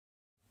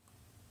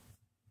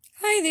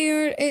Hi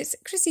there, it's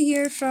Chrissy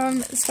here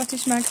from the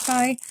Scottish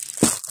Magpie.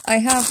 I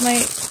have my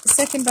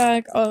second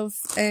bag of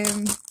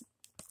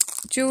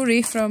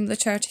jewellery from the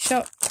charity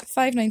shop,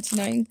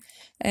 $5.99.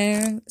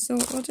 So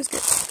we'll just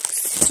get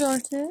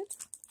started.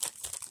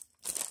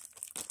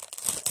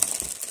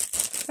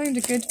 Found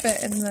a good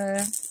bit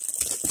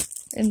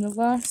in the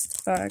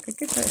last bag, a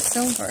good bit of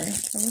silver. I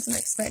wasn't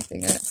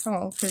expecting it at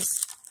all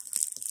because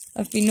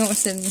I've been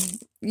noticing,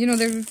 you know,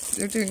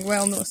 they're doing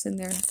well noticing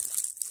their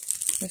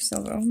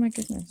silver. Oh my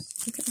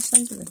goodness, look at the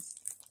size of this.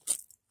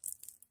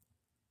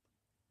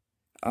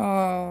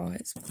 Oh,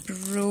 it's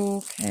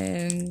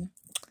broken.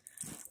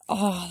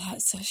 Oh,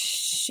 that's a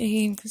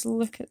shame because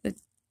look at the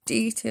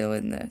detail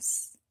in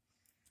this.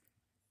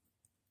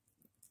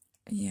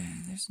 Yeah,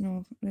 there's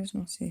no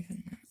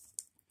saving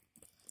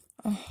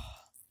that.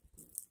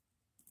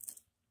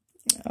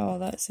 Oh,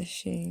 that's a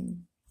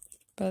shame.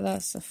 But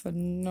that's a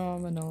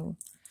phenomenal,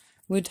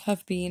 would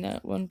have been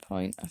at one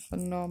point a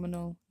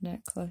phenomenal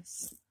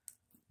necklace.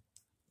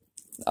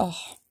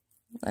 Oh,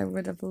 I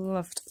would have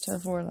loved to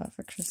have worn that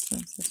for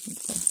Christmas or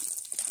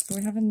something.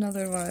 We have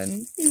another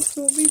one. This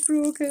won't be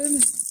broken.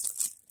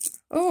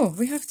 Oh,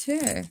 we have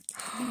two.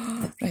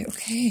 Right,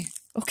 okay.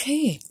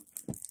 Okay.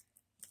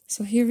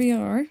 So here we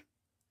are.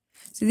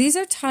 So these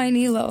are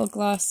tiny little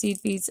glass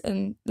seed beads,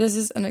 and this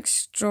is an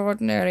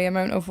extraordinary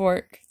amount of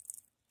work.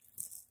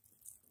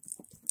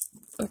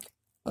 Look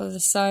at the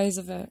size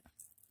of it.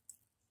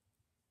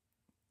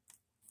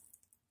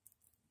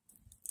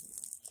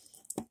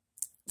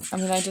 I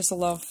mean, I just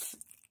love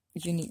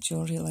unique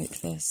jewellery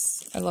like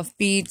this. I love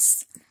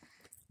beads.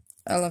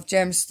 I love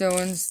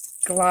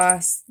gemstones,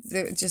 glass,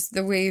 just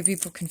the way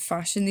people can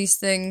fashion these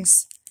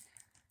things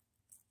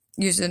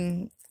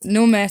using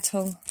no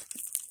metal,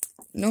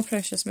 no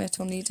precious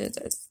metal needed.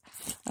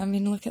 I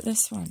mean, look at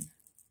this one.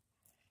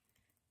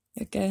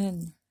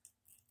 Again.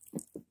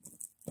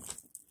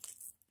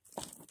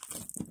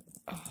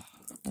 Oh,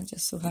 I'm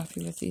just so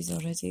happy with these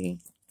already.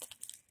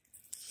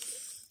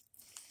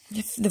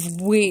 The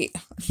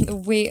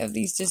weight of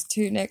these just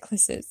two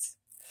necklaces.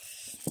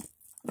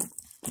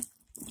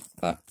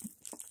 But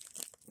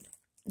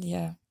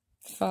yeah,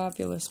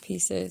 fabulous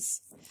pieces.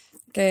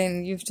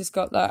 Again, you've just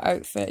got that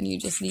outfit and you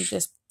just need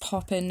this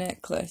pop-in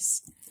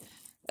necklace.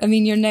 I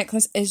mean, your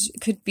necklace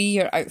could be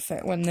your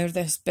outfit when they're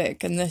this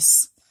big and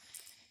this,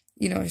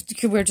 you know, you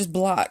could wear just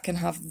black and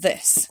have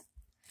this.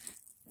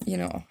 You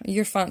know,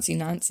 you're fancy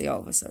Nancy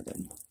all of a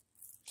sudden.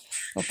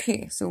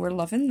 Okay, so we're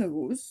loving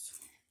those.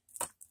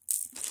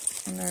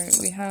 Now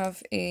we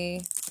have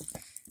a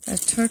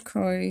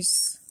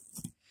turquoise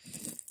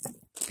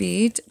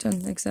bead done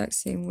the exact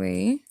same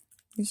way.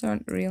 These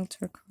aren't real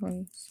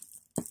turquoise,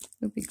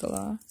 they'll be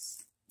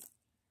glass.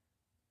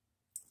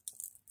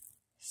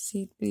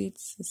 Seed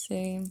beads the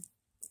same.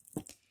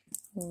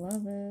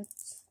 Love it.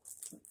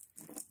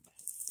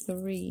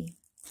 3.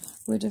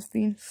 Would have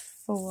been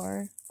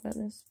 4, but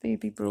this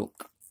baby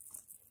broke.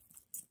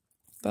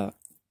 But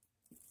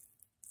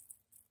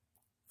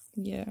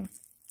yeah,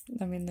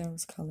 I mean,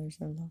 those colours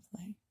are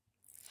lovely.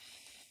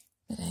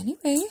 But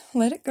anyway,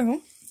 let it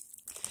go.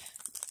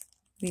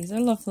 These are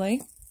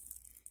lovely.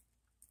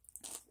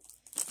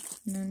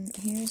 And then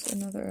here's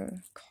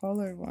another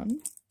collar one.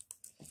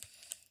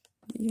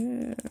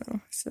 Yeah,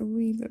 it's a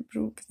wee bit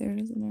broke there,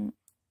 isn't it?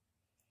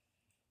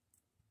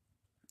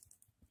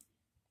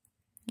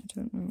 I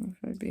don't know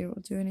if I'd be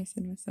able to do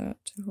anything with that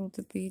to hold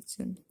the beads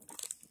in.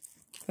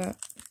 But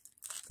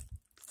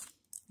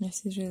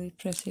this is really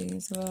pretty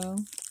as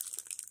well.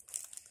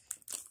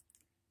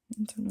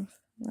 I don't know if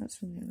that's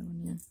from the other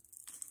one, yeah.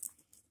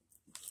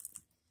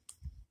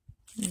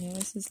 Yeah,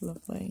 this is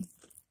lovely.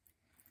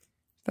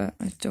 But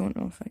I don't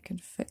know if I can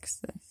fix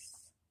this.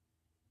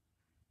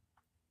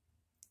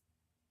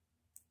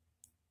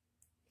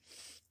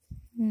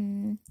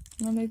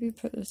 I'll maybe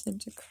put this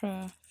into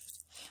craft.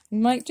 We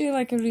might do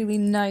like a really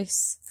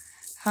nice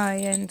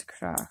high-end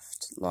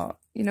craft lot.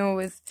 You know,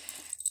 with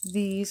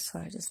these,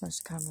 sorry, I just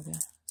smashed the camera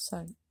there.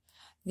 So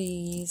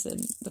these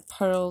and the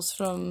pearls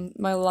from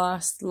my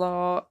last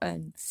lot,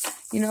 and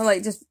you know,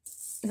 like just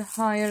the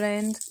higher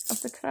end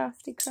of the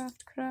craft.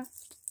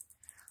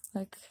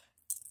 Like,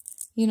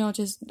 you know,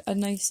 just a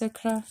nicer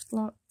craft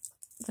lot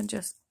than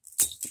just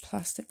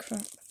plastic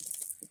crap.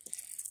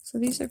 So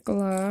these are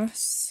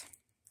glass,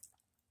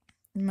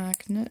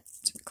 magnet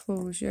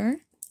closure.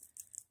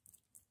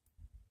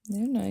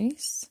 They're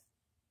nice.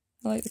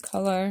 I like the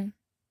colour.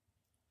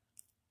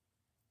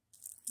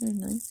 They're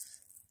nice.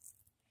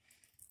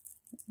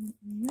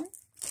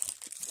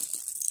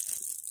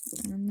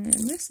 And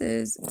then this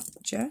is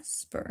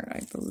Jasper,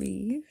 I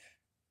believe.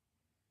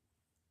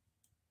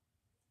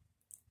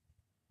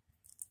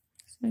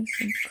 It's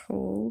nice and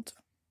cold.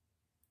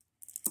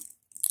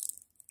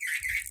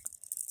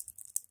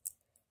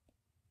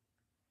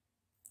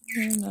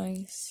 Very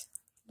nice.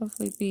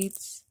 Lovely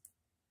beads.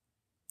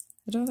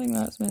 I don't think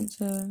that's meant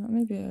to,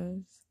 maybe it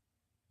is.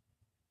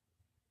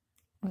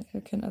 Like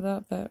hook into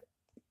that bit.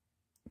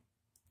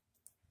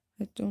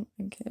 I don't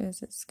think it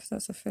is, it's because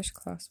that's a fish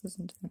clasp,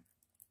 isn't it?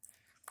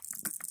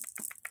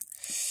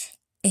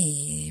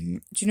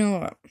 do you know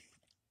what?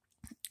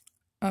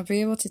 I'll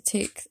be able to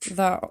take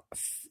that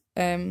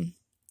that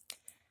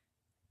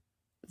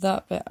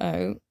bit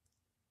out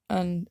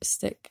and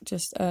stick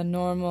just a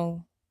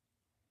normal,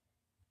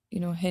 you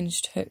know,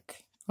 hinged hook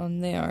on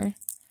there,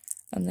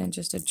 and then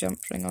just a jump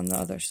ring on the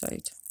other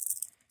side,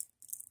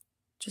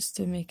 just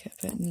to make it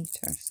a bit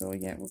neater. So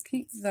yeah, we'll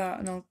keep that,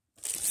 and I'll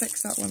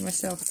fix that one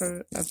myself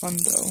for a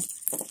bundle,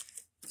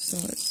 so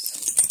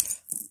it's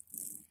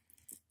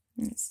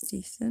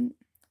decent.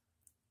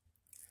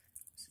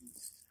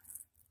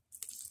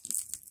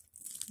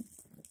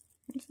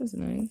 This is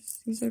nice.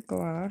 These are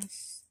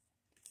glass.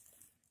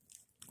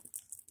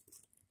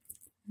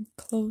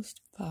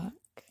 Closed back.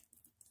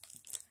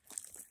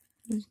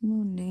 There's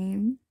no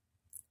name.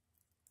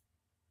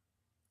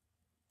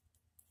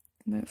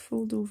 That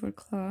fold over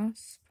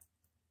clasp.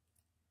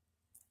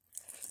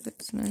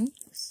 Fits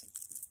nice.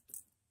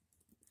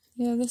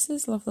 Yeah, this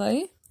is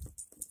lovely.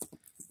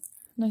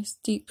 Nice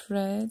deep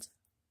red.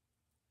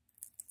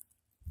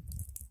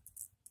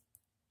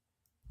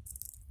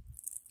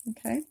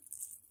 Okay.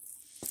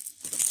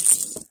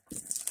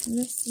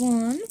 This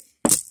one,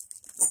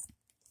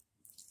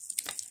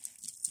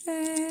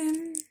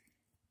 I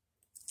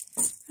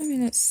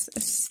mean, it's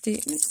a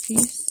statement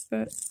piece,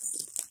 but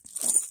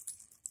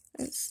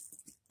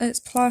it's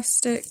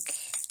plastic,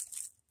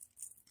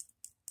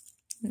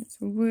 it's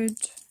wood,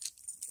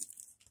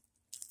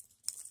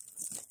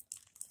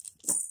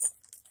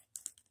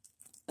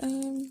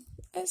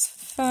 it's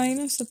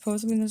fine, I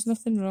suppose. I mean, there's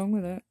nothing wrong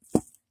with it.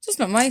 Just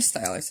not my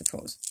style, I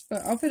suppose,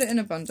 but I'll put it in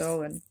a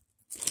bundle and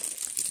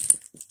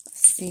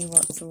see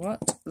what's what.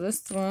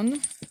 This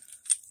one,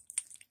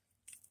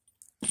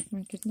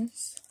 my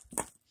goodness,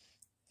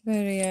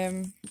 very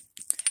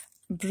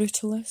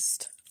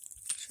brutalist,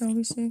 shall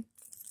we say.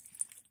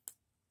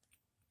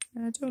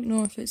 I don't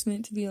know if it's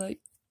meant to be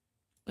like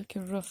a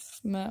rough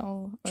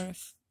metal or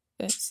if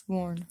it's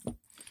worn.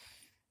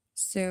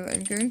 So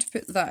I'm going to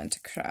put that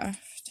into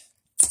craft.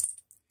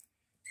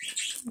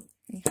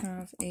 We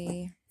have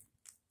a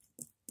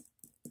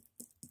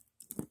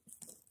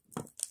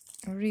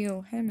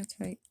real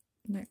hematite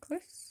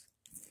necklace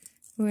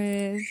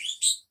with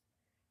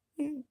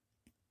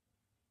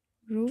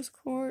rose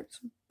quartz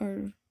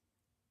or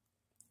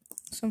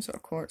some sort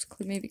of quartz,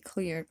 maybe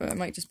clear, but it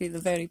might just be the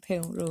very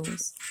pale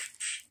rose,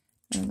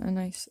 and a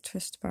nice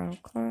twist barrel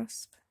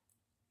clasp.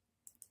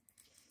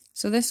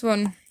 So this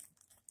one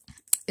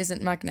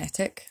isn't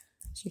magnetic,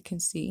 as you can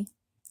see.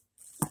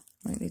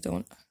 Like they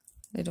don't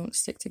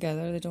stick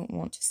together, they don't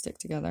want to stick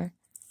together.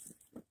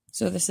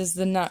 So this is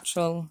the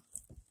natural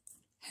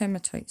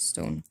hematite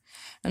stone,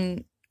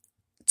 and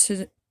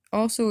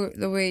also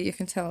the way you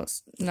can tell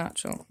it's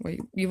natural, well,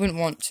 you wouldn't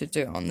want to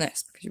do it on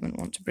this because you wouldn't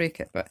want to break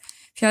it, but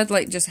if you had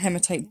like just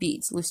hematite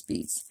beads, loose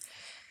beads,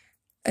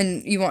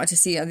 and you wanted to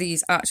see are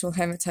these actual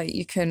hematite,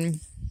 you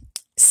can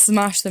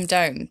smash them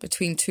down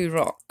between two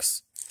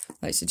rocks,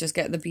 like so just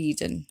get the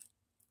bead and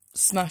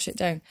smash it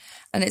down,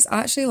 and it's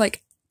actually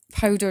like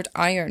powdered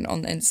iron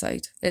on the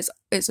inside. It's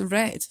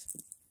red,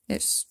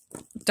 it's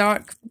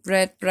dark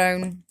red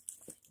brown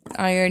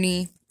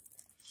irony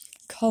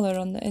colour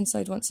on the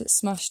inside once it's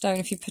smashed down.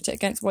 If you put it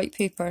against white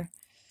paper,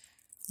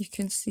 you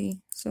can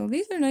see. So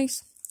these are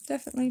nice.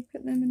 Definitely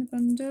put them in a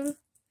bundle.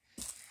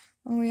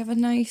 Oh, we have a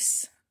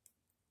nice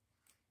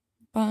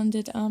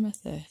banded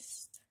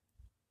amethyst.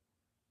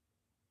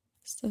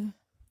 It's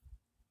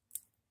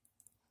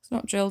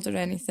not drilled or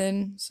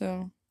anything,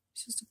 so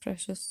it's just a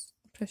precious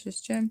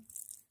gem.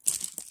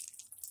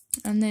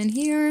 And then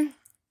here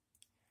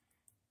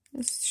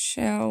is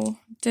shell,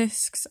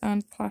 discs,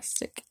 and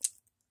plastic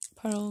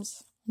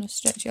pearls on a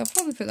stretchy. I'll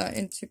probably put that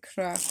into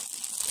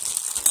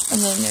craft.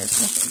 And then there's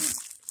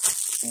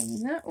nothing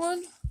in that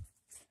one.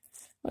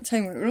 What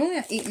time we're only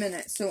at 8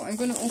 minutes, so I'm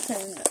going to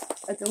open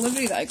a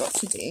delivery that I got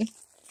today.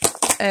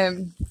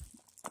 Cover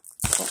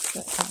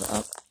it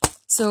up.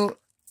 So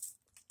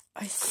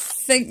I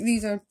think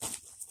these are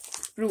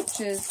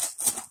brooches,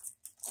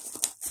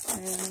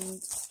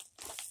 and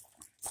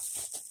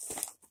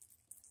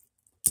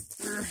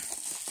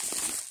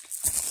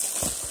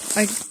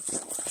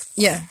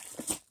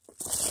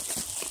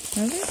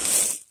are they?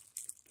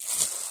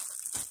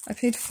 I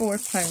paid £4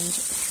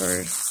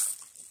 for.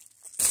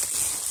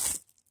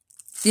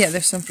 Yeah,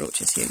 there's some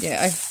brooches here.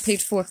 Yeah, I paid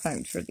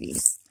 £4 for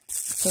these,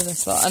 for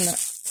this lot, and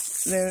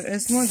there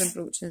is more than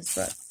brooches,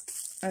 but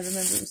I remember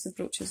it was the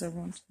brooches I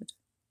wanted.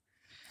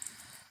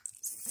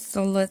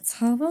 So let's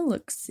have a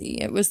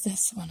look-see. It was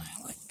this one I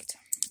liked.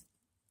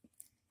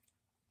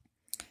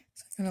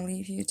 So I'm going to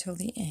leave you till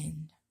the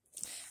end.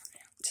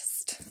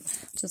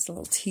 Just a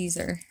little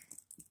teaser.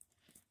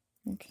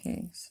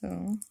 Okay,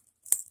 so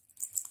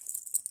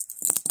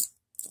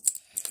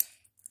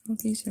oh,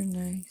 these are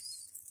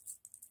nice.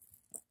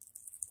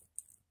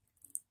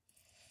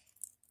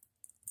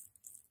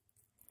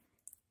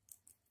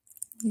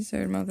 These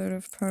are mother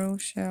of pearl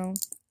shell.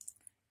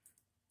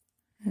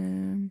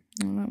 Oh,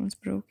 that one's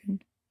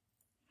broken.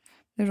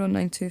 They're on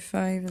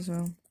 925 as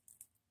well.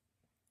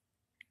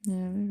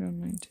 Yeah, they're on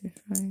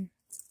 925.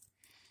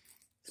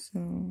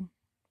 So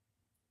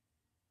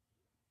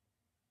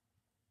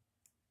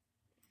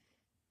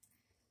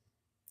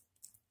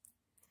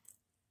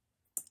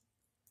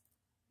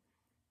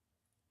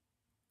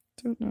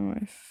Don't know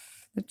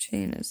if the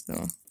chain is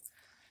though.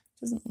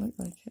 Doesn't look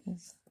like it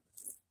is.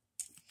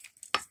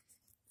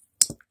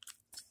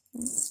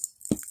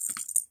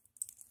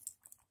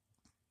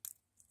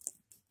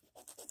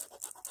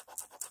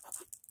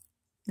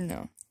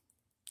 No,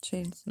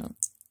 chain's not.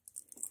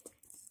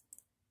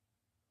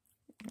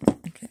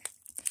 Okay,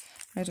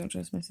 I don't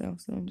trust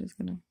myself, so I'm just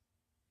gonna.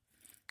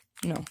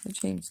 No, the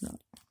chain's not.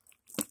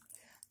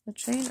 The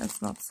chain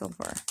is not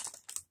silver.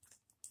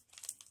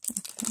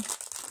 Okay,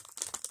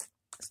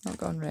 it's not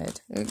gone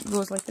red. It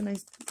goes like a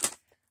nice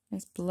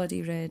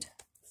bloody red.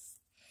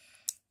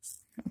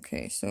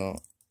 Okay, so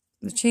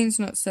the chain's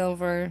not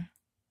silver,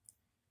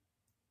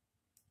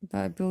 but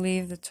I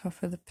believe the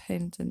top of the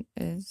pendant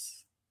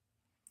is.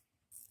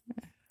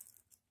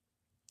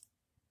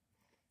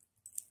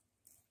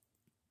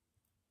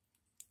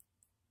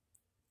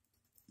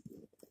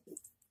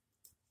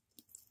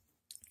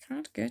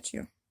 Can't get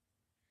you.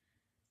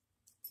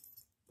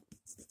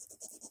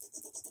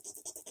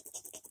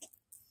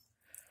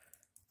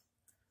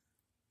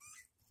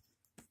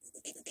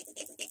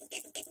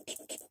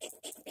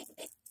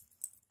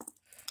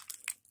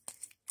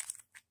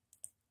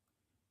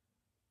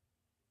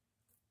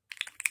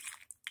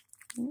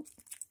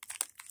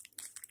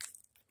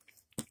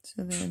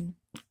 So then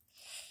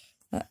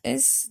that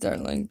is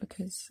sterling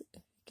because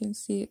you can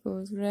see it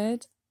goes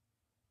red.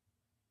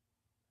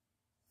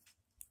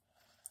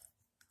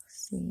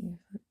 Let's see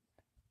if it...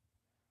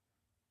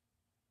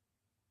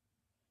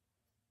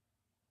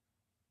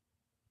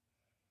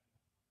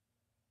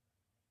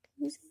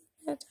 Can you see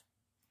red?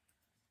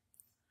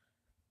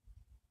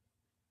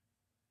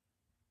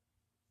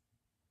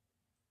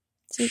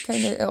 See,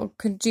 kind of it'll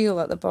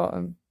congeal at the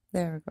bottom.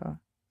 There we go.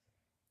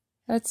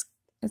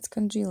 It's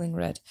congealing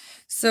red.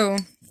 So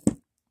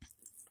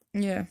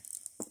yeah,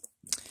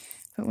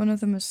 but one of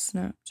them is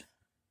snapped.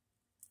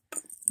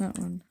 That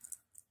one's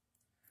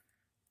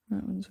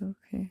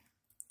okay.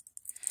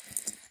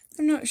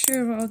 I'm not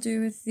sure what I'll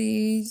do with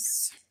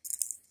these.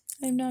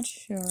 I'm not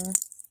sure.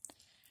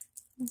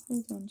 I'll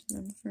hold on to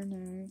them for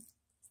now.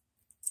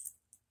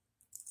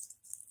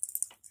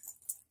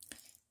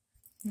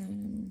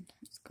 And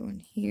let's go in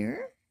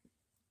here.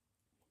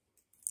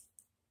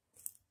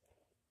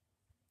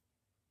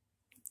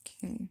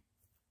 Okay.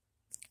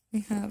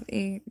 We have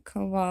a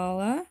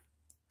koala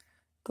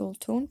gold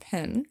tone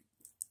pen.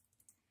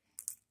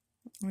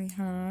 We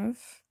have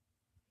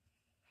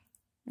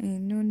a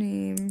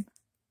no-name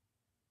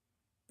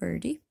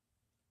birdie.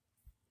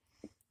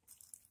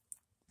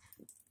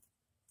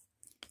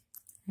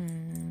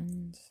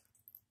 And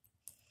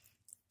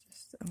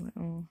just a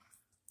little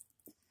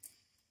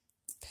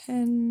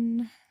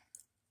pen.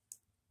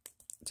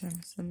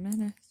 There's a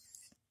menace.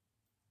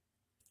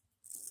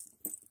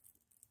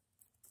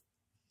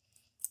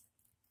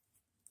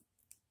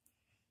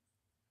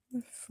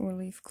 A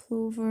 4-leaf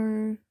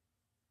clover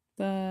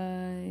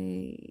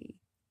by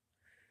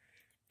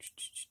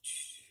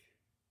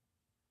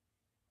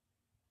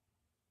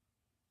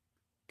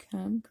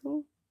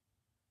Camco.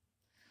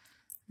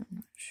 I'm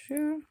not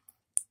sure.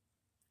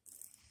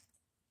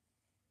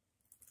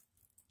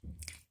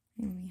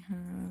 And we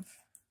have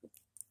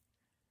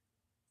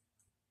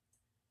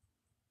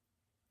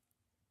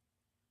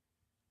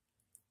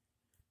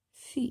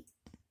feet,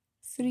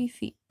 3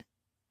 feet.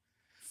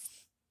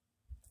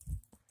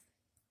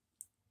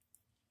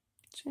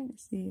 Trying to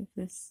see if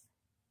this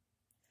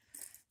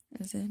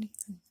is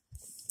anything.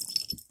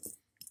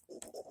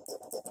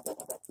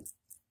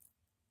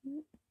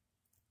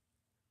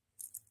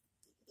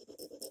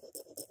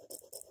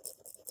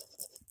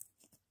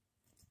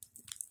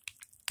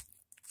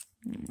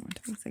 No, I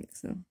don't think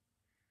so.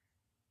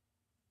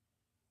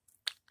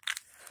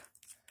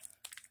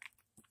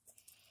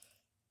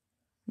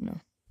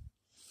 No.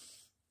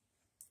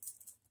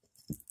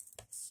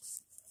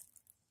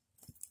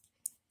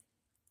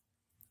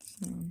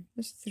 So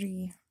there's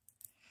 3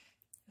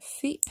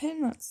 feet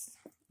pin. That's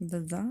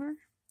bizarre.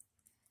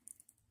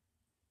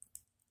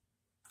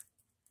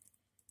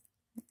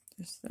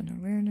 Just an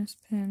awareness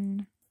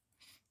pin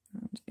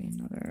and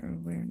another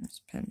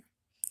awareness pin.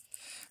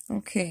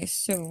 Okay,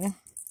 so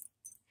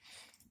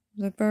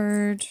the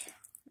bird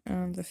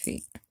and the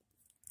feet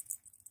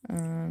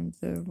and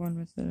the one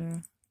with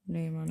the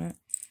name on it,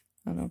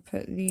 and I'll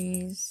put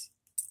these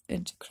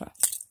into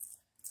craft.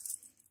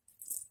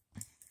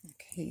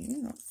 Okay,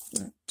 that's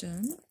that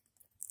done.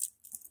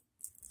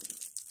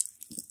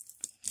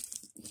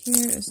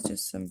 Here is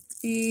just some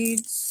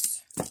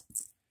beads,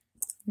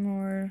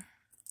 more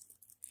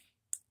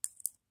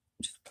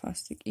just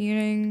plastic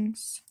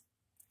earrings,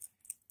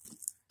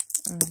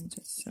 and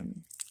just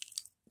some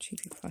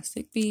cheapy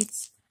plastic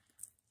beads.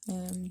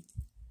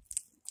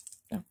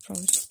 I'll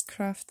probably just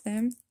craft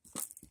them.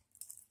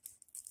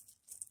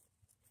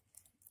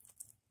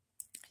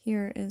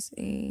 Here is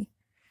a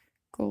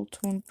gold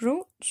tone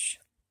brooch.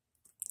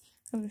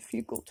 I have a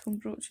few gold tone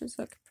brooches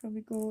that could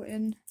probably go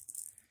in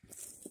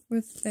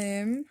with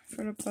them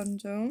for a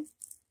bundle.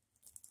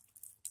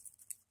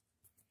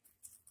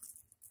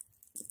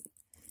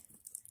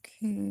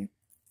 Okay,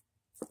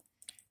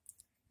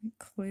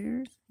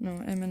 Claire's?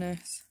 No,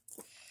 M&S.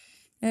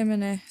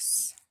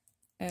 M&S.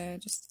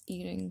 Just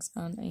earrings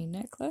and a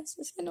necklace.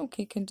 It's in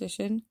okay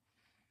condition.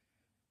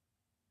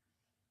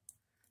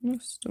 No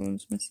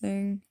stones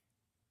missing.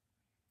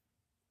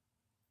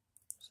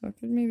 So I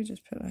could maybe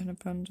just put that in a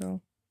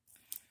bundle.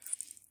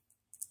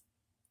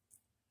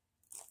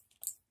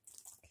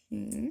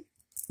 Okay.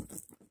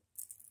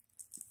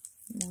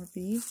 More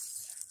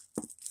beads.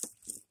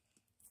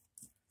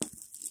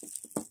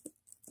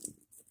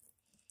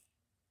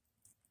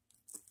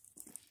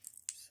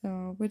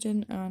 So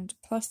wooden and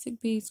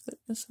plastic beads, but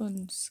this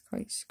one's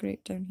quite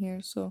scraped down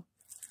here, so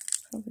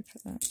probably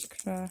put that to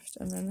craft.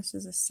 And then this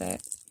is a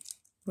set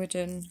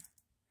wooden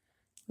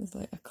with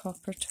like a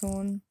copper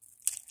tone.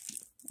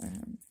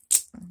 I'll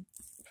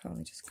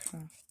probably just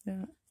craft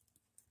that.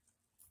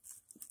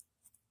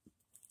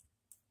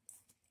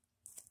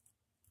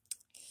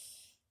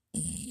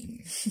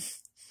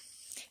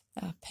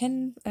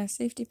 A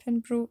safety pin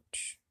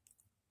brooch.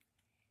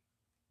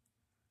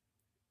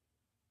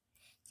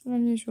 It's an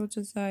unusual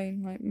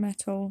design, like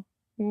metal,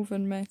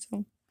 woven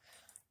metal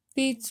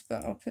beads,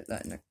 but I'll put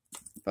that in a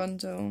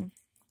bundle.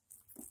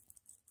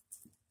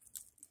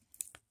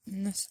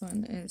 And this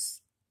one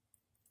is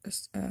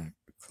just a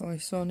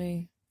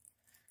cloisonne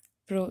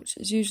brooch.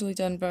 It's usually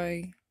done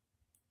by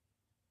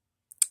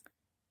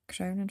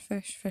Crown and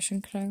Fish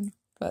and Crown,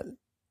 but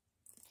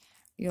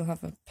you'll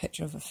have a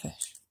picture of a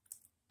fish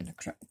in a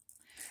crown.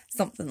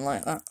 Something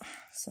like that.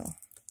 So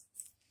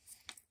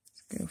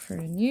let's go for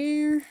a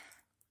new.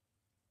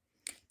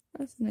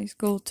 That's a nice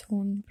gold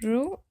tone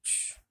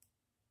brooch.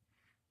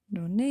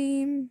 No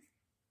name.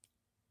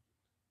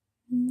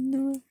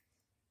 No.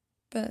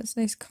 But it's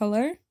a nice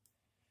colour.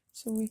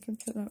 So we can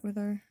put that with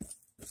our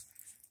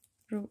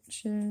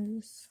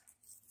brooches.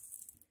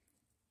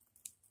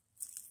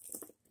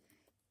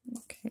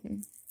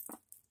 Okay.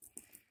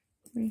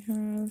 We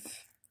have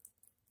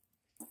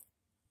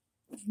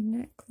a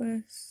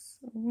necklace,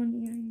 one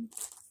earring.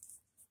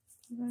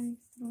 Did I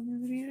throw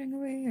another earring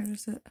away, or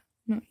is it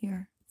not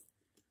here?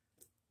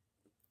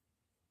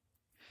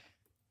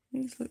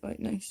 These look like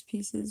nice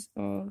pieces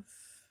of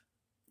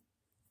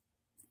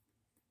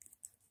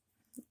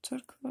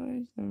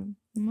turquoise or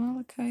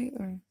malachite,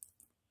 or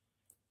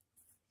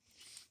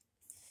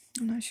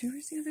I'm not sure.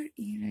 Where's the other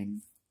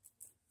earring?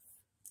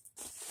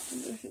 I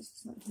wonder if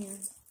it's not here.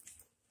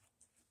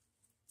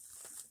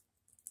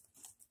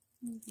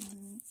 Maybe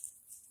not.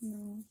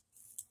 No.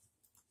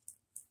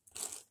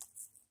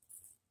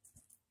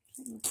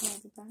 Can't look at all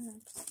the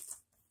bags.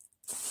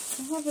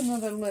 I'll have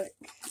another look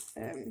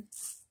in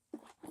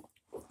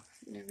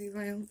a wee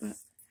while, but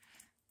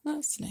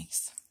that's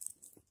nice.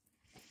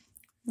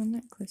 The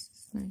necklace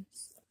is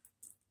nice.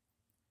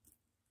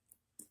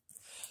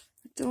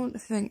 I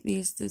don't think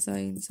these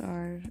designs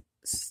are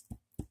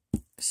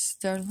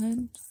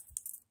sterling.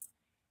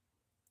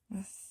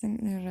 I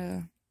think they're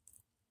a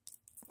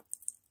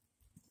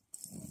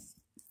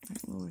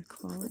lower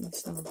quality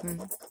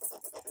silver.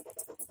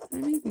 I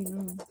may be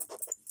wrong.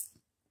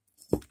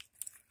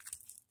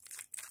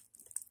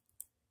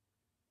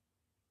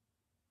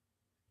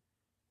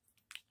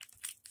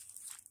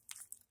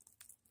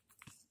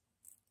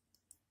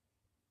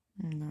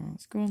 No,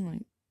 it's going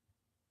like,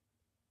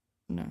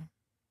 no.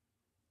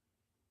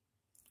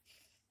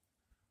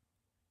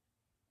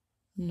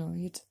 No,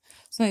 it's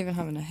not even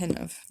having a hint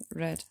of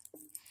red.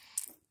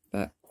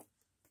 But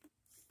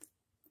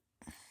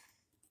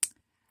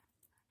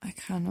I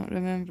cannot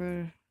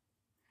remember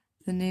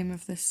the name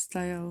of this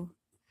style.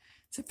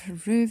 Is it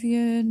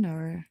Peruvian,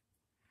 or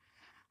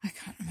I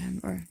can't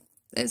remember.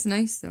 It's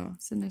nice though,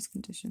 it's in nice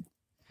condition.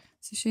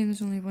 It's a shame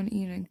there's only one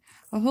earring.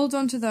 I'll hold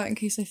on to that in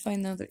case I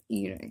find another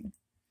earring.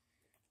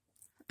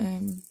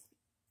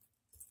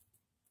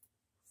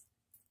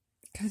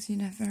 Because you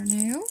never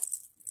know.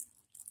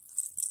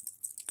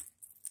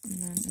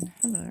 And then in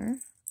Heather,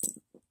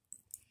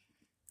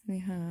 we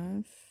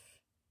have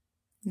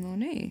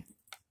Monet.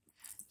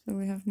 So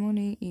we have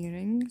Monet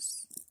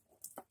earrings.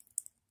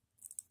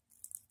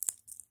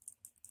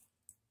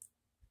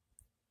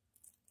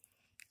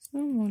 There's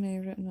no Monet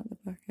written at the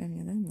back of any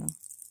of them though.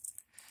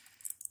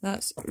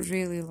 That's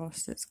really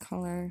lost its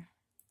colour.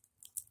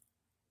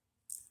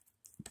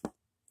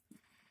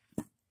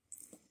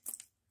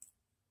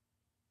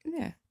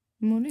 Yeah,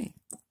 Monet.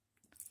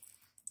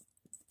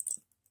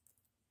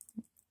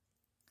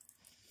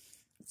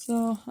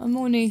 So a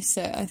Monet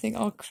set, I think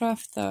I'll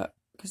craft that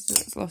because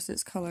it's lost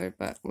its colour,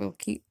 but we'll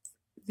keep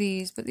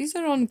these. But these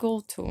are on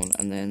gold tone,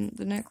 and then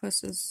the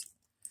necklace is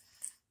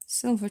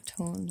silver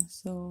tone,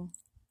 so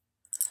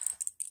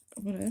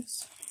what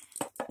is?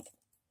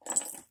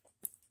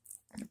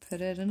 I put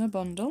it in a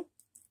bundle,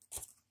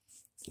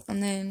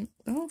 and then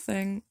the whole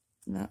thing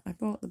that I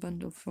bought the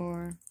bundle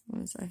for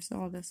was I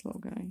saw this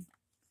little guy.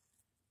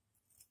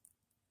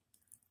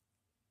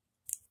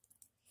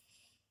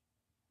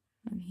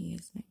 And he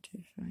is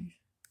 925.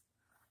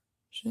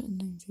 It's written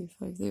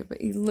 925 there,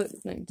 but he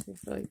looked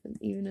 925, and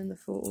even in the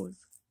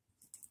photos.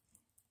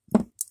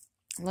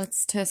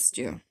 Let's test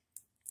you.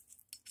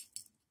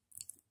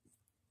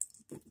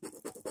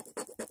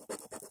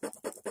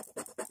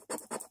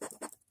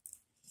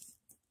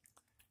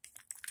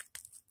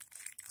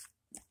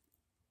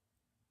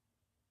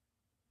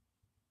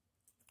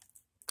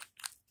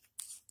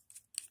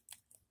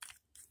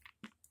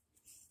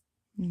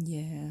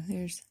 Yeah,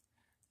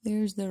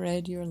 there's the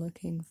red you're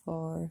looking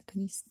for.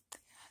 Can you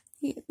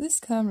see? This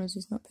camera's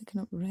just not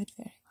picking up red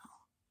very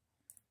well.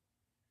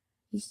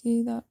 You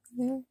see that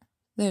there?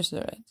 There's the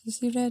red. You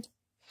see red?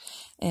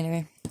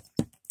 Anyway,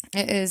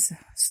 it is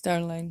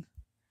sterling.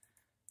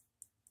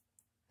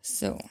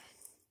 So,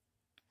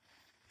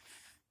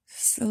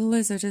 it's a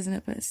lizard, isn't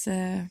it? But it's,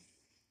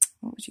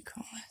 what would you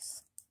call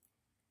this?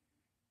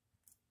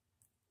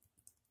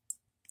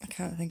 I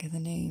can't think of the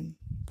name,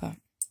 but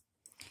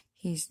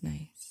he's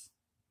nice.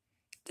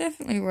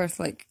 Definitely worth,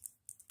 like,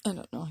 I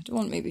don't know, I'd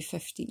want maybe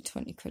 15,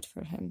 20 quid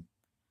for him.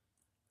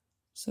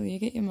 So you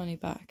get your money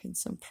back and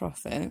some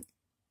profit,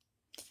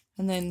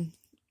 and then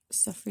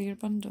stuff for your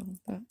bundle.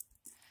 But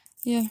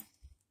yeah,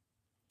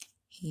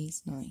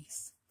 he's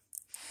nice.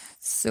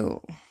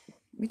 So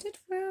we did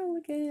well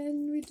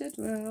again, we did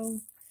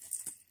well.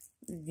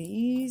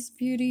 These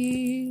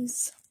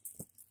beauties.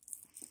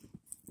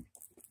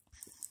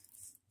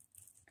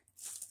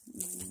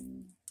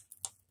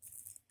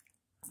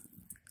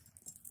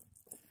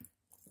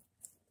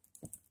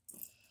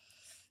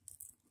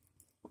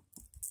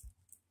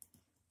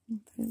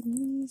 Put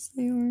these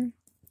there.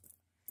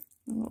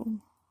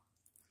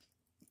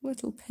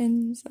 Little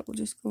pins that will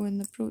just go in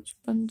the brooch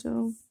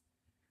bundle.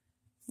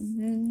 And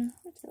then,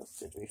 what else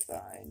did we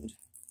find?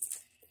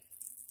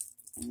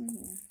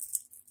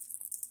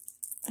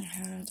 I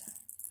had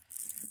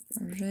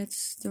red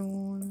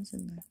stones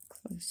in the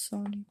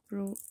Cloisonne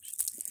brooch,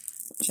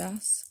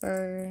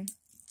 jasper,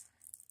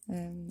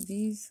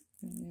 these,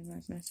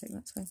 magnetic,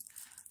 that's fine,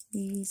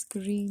 these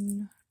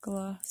green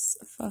glass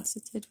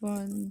faceted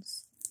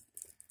ones,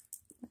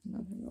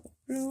 another little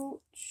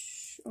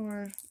brooch,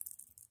 or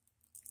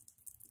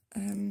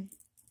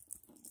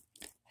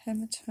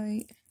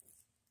hematite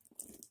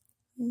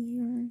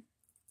here,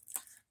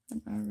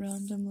 and a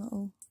random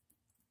little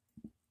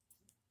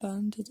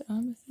banded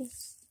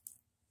amethyst.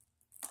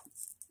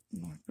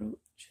 More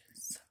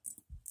brooches.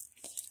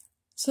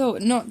 So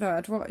not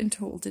bad. What in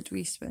total did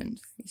we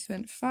spend? We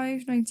spent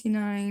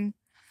 £5.99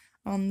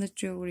 on the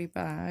jewellery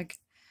bag,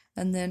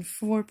 and then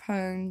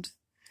 £4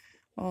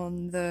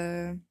 on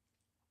the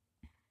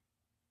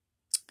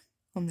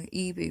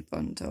eBay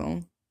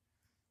bundle.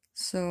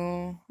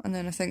 So, and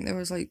then I think there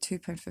was like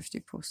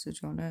 £2.50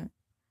 postage on it.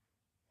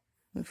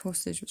 The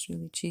postage was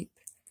really cheap.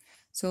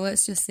 So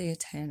let's just say a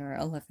 £10 or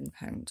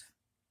 £11.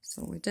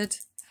 So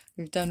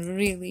we've done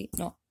really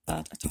not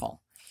bad at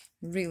all.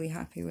 Really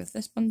happy with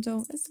this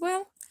bundle as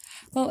well.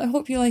 Well, I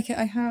hope you like it.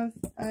 I have,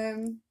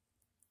 do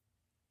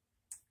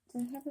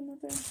I have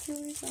another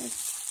jewellery bag?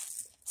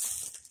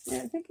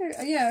 Yeah, I think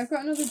I've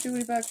got another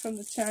jewellery bag from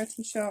the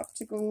charity shop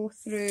to go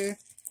through,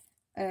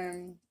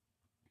 and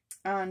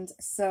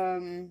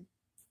some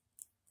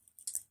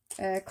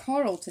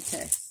coral to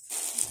test.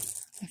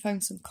 I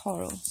found some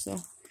coral,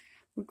 so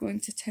we're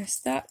going to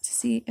test that to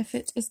see if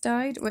it is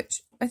dyed,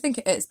 which I think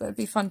it is, but it'd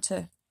be fun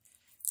to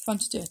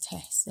do a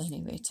test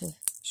anyway, to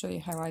show you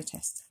how I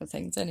test for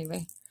things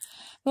anyway.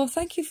 Well,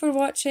 thank you for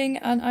watching,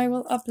 and I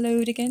will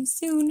upload again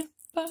soon.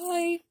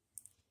 Bye!